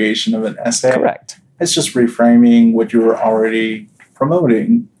recreation of an essay. Correct. It's just reframing what you were already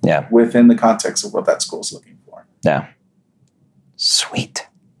promoting within the context of what that school's looking for. Yeah. Sweet.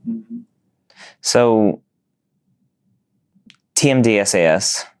 So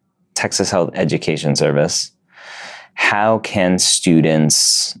TMDSAS, Texas Health Education Service, how can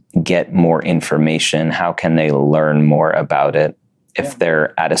students get more information? How can they learn more about it? if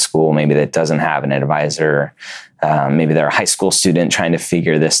they're at a school maybe that doesn't have an advisor, maybe they're a high school student trying to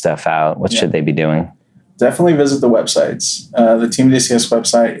figure this stuff out, what should they be doing? Definitely visit the websites. The TMDSAS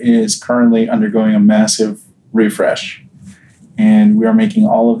website is currently undergoing a massive refresh, and we are making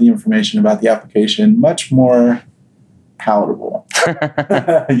all of the information about the application much more palatable.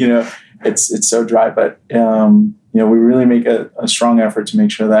 It's so dry, but we really make a strong effort to make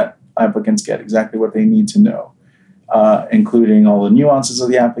sure that applicants get exactly what they need to know, including all the nuances of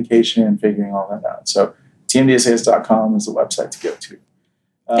the application and figuring all that out. So TMDSAS.com is the website to go to.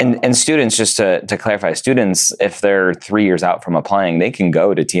 And students, just to clarify, students, if they're 3 years out from applying, they can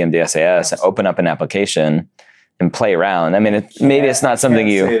go to TMDSAS and open up an application and play around. I mean, maybe it's not something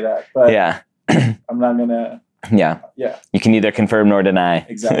you say that, but I'm not gonna. Yeah. You can neither confirm nor deny.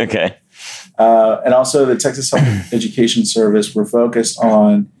 Exactly. Okay. And also the Texas Health Education Service, we're focused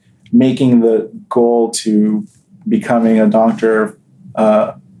on making the goal to becoming a doctor,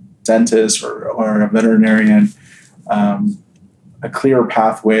 dentist, or a veterinarian, a clear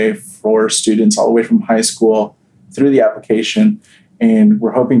pathway for students all the way from high school through the application. And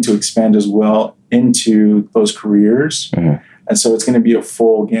we're hoping to expand as well into those careers. Mm-hmm. And so it's going to be a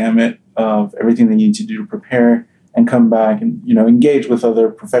full gamut of everything they need to do to prepare and come back and, engage with other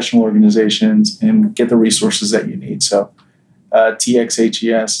professional organizations and get the resources that you need. So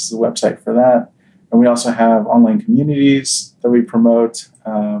TXHES is the website for that. And we also have online communities that we promote.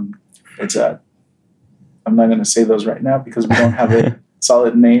 I'm not going to say those right now because we don't have a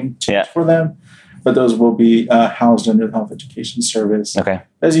solid name for them, but those will be housed under the Health Education Service. Okay.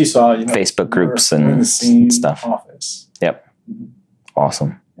 As you saw, Facebook groups we're in the same stuff. Office. Yep. Mm-hmm.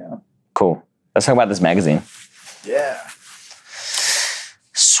 Awesome. Yeah. Cool. Let's talk about this magazine. Yeah.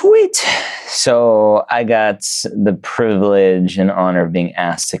 Sweet. So I got the privilege and honor of being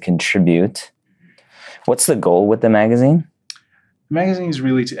asked to contribute. What's the goal with the magazine? The magazine is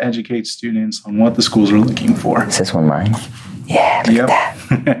really to educate students on what the schools are looking for. Is this one mine? Yeah, look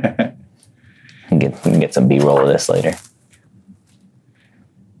at that. we can get some B-roll of this later.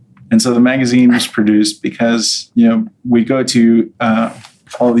 And so the magazine was produced because, we go to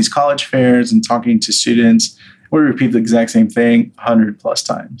all of these college fairs and talking to students. We repeat the exact same thing 100+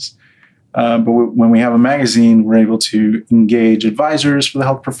 times. But when we have a magazine, we're able to engage advisors for the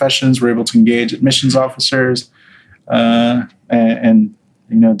health professions. We're able to engage admissions officers and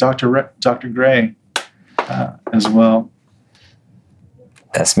Dr. Gray as well.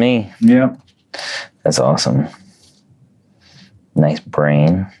 That's me. Yeah. That's awesome. Nice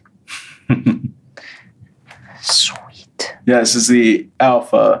brain. Sweet. Yeah, this is the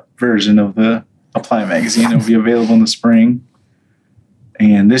alpha version of the Apply magazine. It will be available in the spring.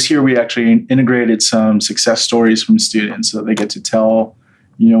 And this year we actually integrated some success stories from students so they get to tell,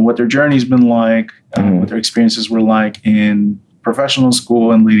 what their journey's been like, what their experiences were like in professional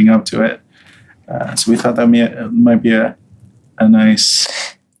school and leading up to it. So we thought that might be a nice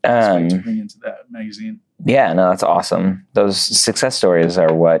aspect to bring into that magazine. Yeah, no, that's awesome. Those success stories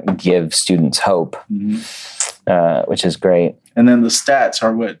are what give students hope, which is great. And then the stats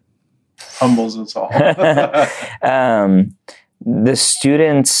are what humbles us all. The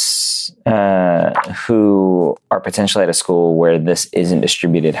students who are potentially at a school where this isn't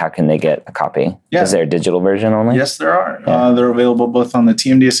distributed, how can they get a copy? Yeah. Is there a digital version only? Yes, there are. Yeah. They're available both on the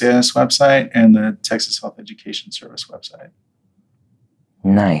TMDSAS website and the Texas Health Education Service website.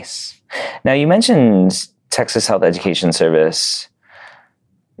 Nice. Now, you mentioned Texas Health Education Service,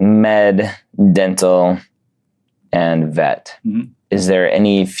 med, dental, and vet. Mm-hmm. Is there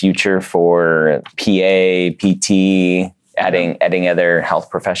any future for PA, PT, adding other health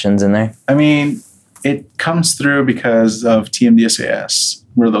professions in there? I mean, it comes through because of TMDSAS,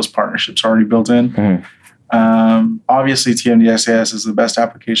 where those partnerships are already built in. Mm-hmm. Obviously, TMDSAS is the best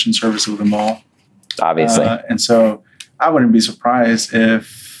application service of them all. Obviously. And so I wouldn't be surprised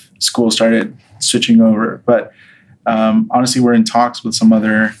if schools started switching over. But honestly, we're in talks with some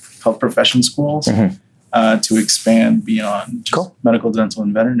other health profession schools to expand beyond just medical, dental,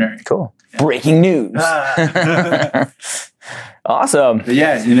 and veterinary. Cool. Yeah. Breaking news. Awesome. But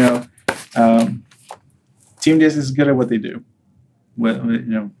yeah, TMDSAS is good at what they do.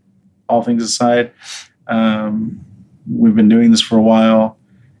 All things aside, we've been doing this for a while,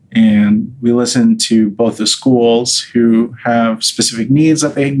 and we listen to both the schools who have specific needs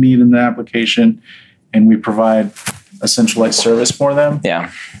that they need in the application, and we provide a centralized service for them.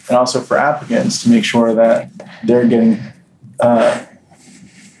 Yeah. And also for applicants to make sure that they're getting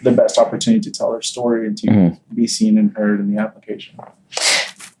the best opportunity to tell their story and to be seen and heard in the application.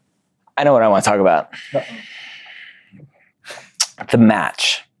 I know what I want to talk about. The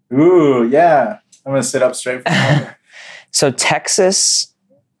match. Ooh, yeah. I'm going to sit up straight for So Texas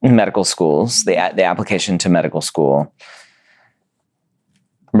medical schools, the application to medical school,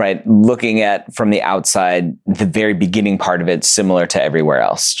 right? Looking at from the outside, the very beginning part of it's similar to everywhere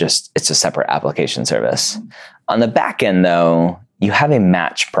else, just it's a separate application service. On the back end, though, you have a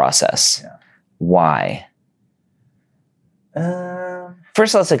match process. Yeah. Why?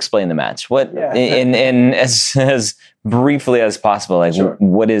 First, let's explain the match. What in as briefly as possible, like Sure.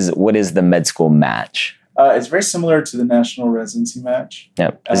 what is the med school match? It's very similar to the national residency match.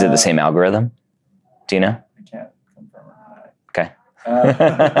 Yep. Is it the same algorithm? Do you know? I can't confirm or Okay.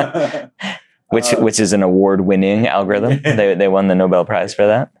 deny. Which is an award-winning algorithm. They won the Nobel Prize for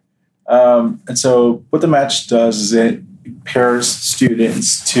that. And so what the match does is it pairs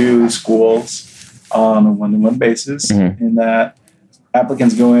students to schools on a one-to-one basis, in that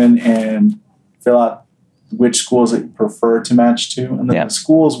applicants go in and fill out which schools they prefer to match to, and then the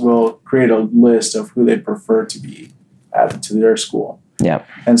schools will create a list of who they prefer to be added to their school. Yeah.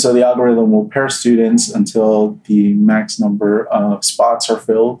 And so the algorithm will pair students until the max number of spots are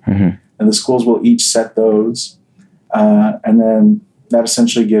filled, and the schools will each set those, and then that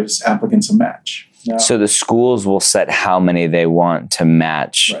essentially gives applicants a match. Now, So the schools will set how many they want to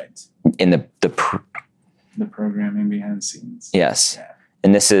match in the programming behind the scenes. Yes. Yeah.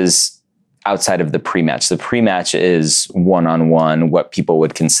 And this is outside of the pre-match. The pre-match is one-on-one, what people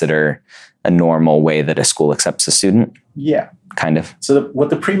would consider a normal way that a school accepts a student. Yeah. Kind of. So what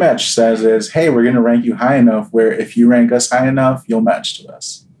the pre-match says is, hey, we're going to rank you high enough where if you rank us high enough, you'll match to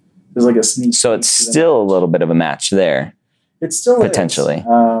us. There's like a sneak. So it's still a little bit of a match there. It still potentially. Is.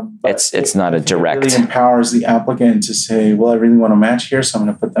 But It's not a direct. It really empowers the applicant to say, well, I really want to match here, so I'm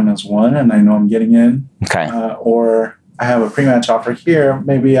going to put them as one, and I know I'm getting in. Okay. Or I have a pre-match offer here.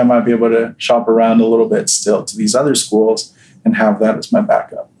 Maybe I might be able to shop around a little bit still to these other schools and have that as my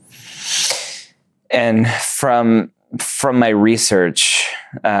backup. And from my research,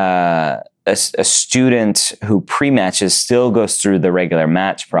 a student who pre-matches still goes through the regular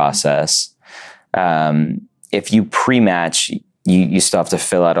match process. If you pre-match, you still have to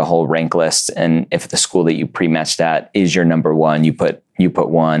fill out a whole rank list. And if the school that you pre-matched at is your number one, you put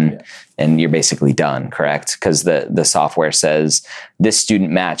one, and you're basically done, correct? Because the software says this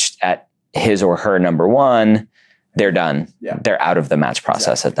student matched at his or her number one, they're done. Yeah. They're out of the match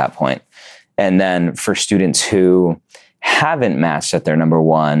process at that point. And then for students who haven't matched at their number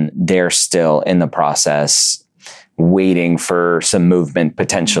one, they're still in the process waiting for some movement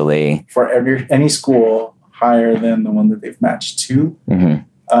potentially. For any school higher than the one that they've matched to.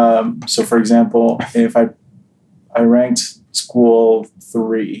 So for example, if I ranked school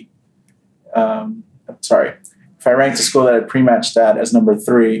 3, if I ranked a school that I pre-matched at as number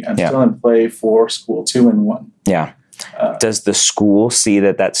 3, I'm still in play for school 2 and 1. Yeah. Does the school see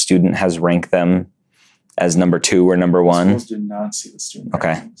that student has ranked them as number 2 or number 1? Schools do not see the student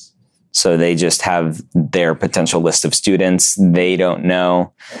rankings. So they just have their potential list of students. They don't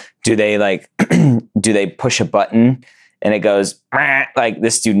know. Do they do they push a button and it goes, like,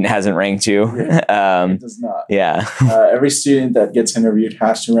 this student hasn't ranked you? It does not. Yeah. Every student that gets interviewed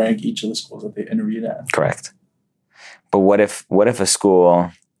has to rank each of the schools that they interviewed at. Correct. But what if a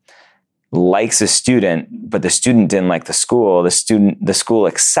school likes a student, but the student didn't like the school? The school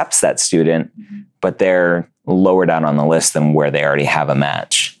accepts that student, but they're lower down on the list than where they already have a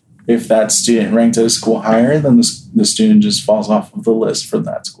match. If that student ranked at a school higher, then the student just falls off of the list for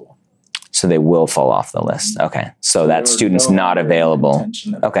that school. So they will fall off the list. Okay. So that student's not available.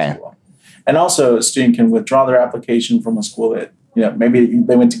 Okay. And also a student can withdraw their application from a school that, maybe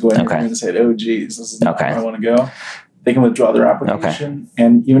they went to go in and said, oh, geez, this is not where I want to go. They can withdraw their application.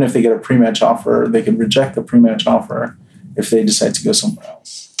 And even if they get a pre-match offer, they can reject the pre-match offer if they decide to go somewhere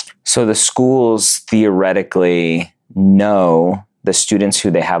else. So the schools theoretically know the students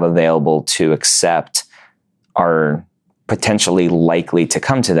who they have available to accept are potentially likely to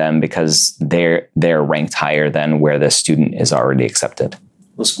come to them because they're ranked higher than where the student is already accepted.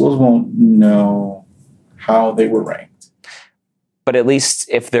 The schools won't know how they were ranked. But at least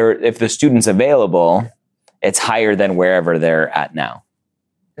if the student's available, it's higher than wherever they're at now.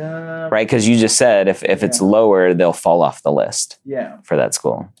 Right? Because you just said if it's lower, they'll fall off the list for that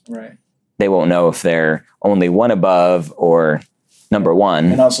school. Right. They won't know if they're only one above or number one.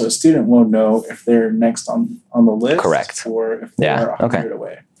 And also a student won't know if they're next on the list. Correct. Or if they're 100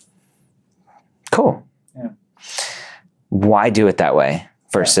 away. Cool. Yeah. Why do it that way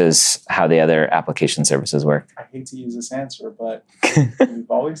versus how the other application services work? I hate to use this answer, but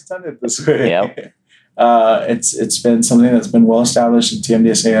we've always done it this way. Yep. It's been something that's been well established at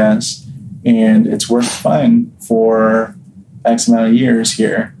TMDSAS, and it's worked fine for X amount of years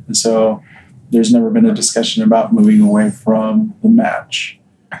here. And so there's never been a discussion about moving away from the match.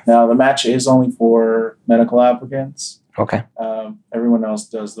 Now, the match is only for medical applicants. Okay. Everyone else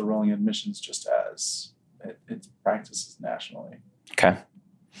does the rolling admissions just as it practices nationally. Okay.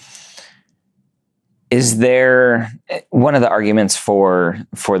 Is there one of the arguments for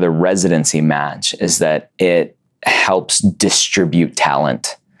the residency match is that it helps distribute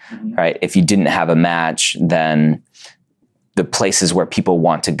talent, right? If you didn't have a match, then the places where people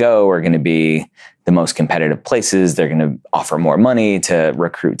want to go are going to be the most competitive places. They're going to offer more money to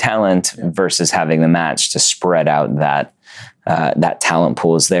recruit talent versus having the match to spread out that talent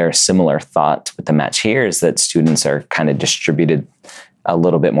pool. Is there a similar thought with the match here? Is that students are kind of distributed a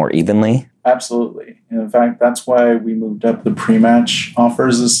little bit more evenly? Absolutely. In fact, that's why we moved up the pre-match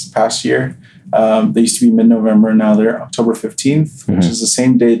offers this past year. They used to be mid-November. Now they're October 15th, which is the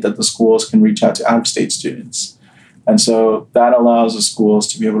same date that the schools can reach out to out-of-state students. And so that allows the schools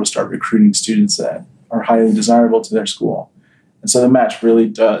to be able to start recruiting students that are highly desirable to their school. And so the match really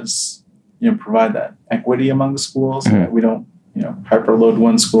does, provide that equity among the schools. We don't, hyperload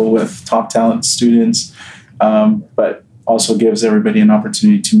one school with top talent students, but also gives everybody an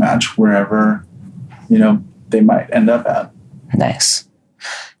opportunity to match wherever, they might end up at. Nice.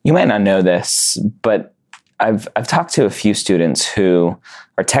 You might not know this, but I've talked to a few students who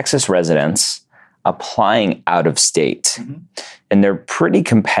are Texas residents applying out of state, and they're pretty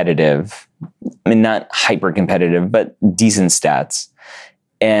competitive. I mean, not hyper competitive, but decent stats.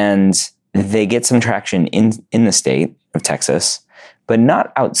 And they get some traction in the state of Texas, but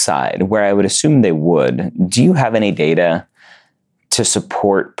not outside, where I would assume they would. Do you have any data to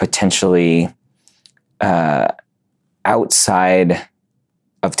support potentially outside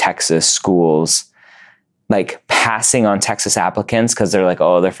of Texas schools like passing on Texas applicants because they're like,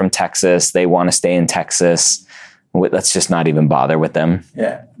 oh, they're from Texas, they want to stay in Texas, let's just not even bother with them?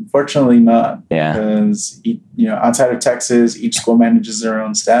 Yeah, unfortunately not. Yeah. Because, outside of Texas, each school manages their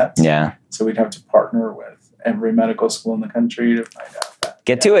own stats. Yeah. So we'd have to partner with every medical school in the country to find out that.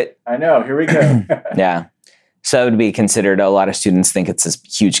 Get to it. I know. Here we go. Yeah. So it would be considered, a lot of students think it's this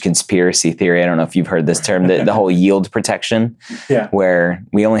huge conspiracy theory. I don't know if you've heard this term, the whole yield protection, where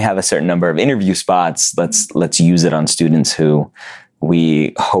we only have a certain number of interview spots. Let's use it on students who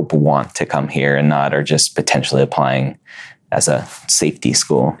we hope want to come here and not are just potentially applying as a safety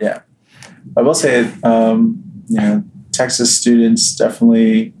school. Yeah. I will say, Texas students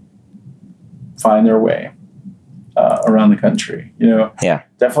definitely find their way around the country.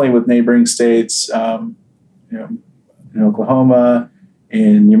 Definitely with neighboring states, in Oklahoma,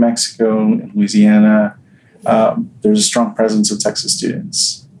 in New Mexico, in Louisiana, there's a strong presence of Texas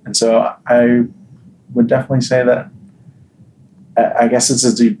students. And so I would definitely say that I guess it's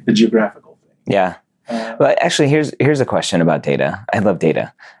a geographical thing. Yeah. Well, actually, here's a question about data. I love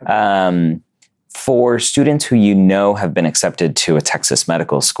data. Okay. For students who have been accepted to a Texas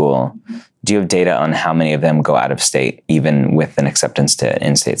medical school, do you have data on how many of them go out of state, even with an acceptance to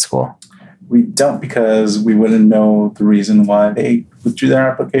in-state school? We don't, because we wouldn't know the reason why they withdrew their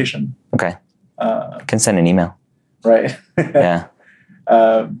application. Okay. Can send an email. Right. Yeah.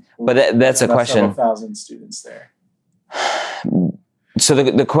 But that's a question. 1,000 students there. So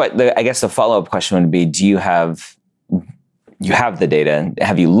I guess the follow-up question would be, do you have the data?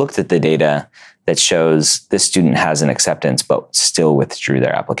 Have you looked at the data that shows this student has an acceptance but still withdrew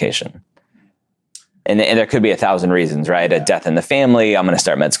their application? And there could be 1,000 reasons, right? A death in the family, I'm going to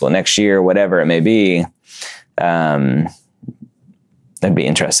start med school next year, whatever it may be. That'd be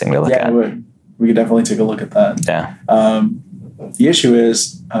interesting to look at. Yeah, it would. We could definitely take a look at that. Yeah. The issue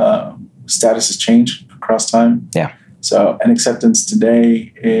is statuses change across time. Yeah. So an acceptance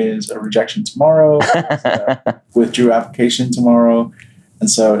today is a rejection tomorrow, withdrew application tomorrow.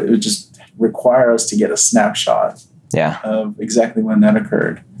 And so it would just require us to get a snapshot of exactly when that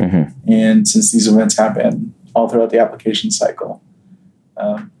occurred. And since these events happen all throughout the application cycle,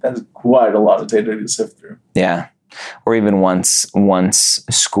 that's quite a lot of data to sift through. Yeah. Or even once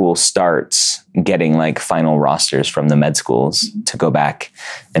school starts, getting like final rosters from the med schools to go back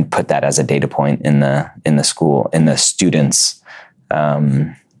and put that as a data point in the school, in the students'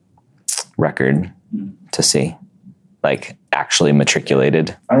 record to see, like, actually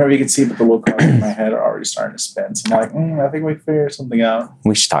matriculated. I don't know if you can see, but the little cards in my head are already starting to spin. So I'm like, I think we can figure something out.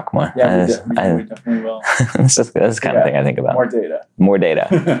 We should talk more. Yeah, we definitely will. That's the kind of thing I think about. More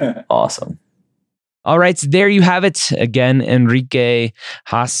data. Awesome. All right, so there you have it. Again, Enrique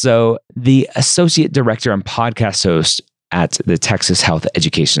Hasso, the Associate Director and Podcast Host at the Texas Health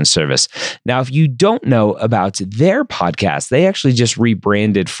Education Service. Now, if you don't know about their podcast, they actually just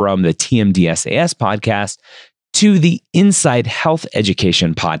rebranded from the TMDSAS podcast to the Inside Health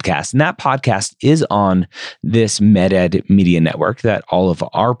Education podcast. And that podcast is on this MedEd Media Network that all of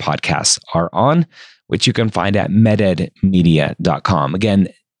our podcasts are on, which you can find at mededmedia.com. Again,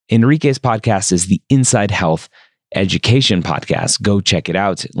 Enrique's podcast is the Inside Health Education podcast. Go check it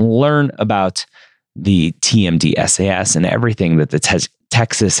out. Learn about the TMDSAS and everything that the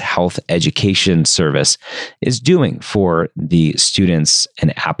Texas Health Education Service is doing for the students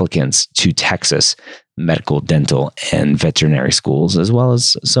and applicants to Texas medical, dental, and veterinary schools, as well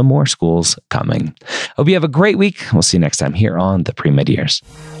as some more schools coming. Hope you have a great week. We'll see you next time here on the Pre-Med Years.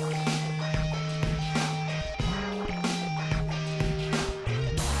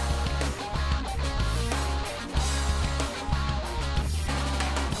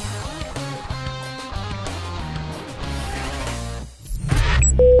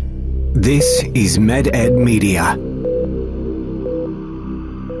 This is MedEd Media.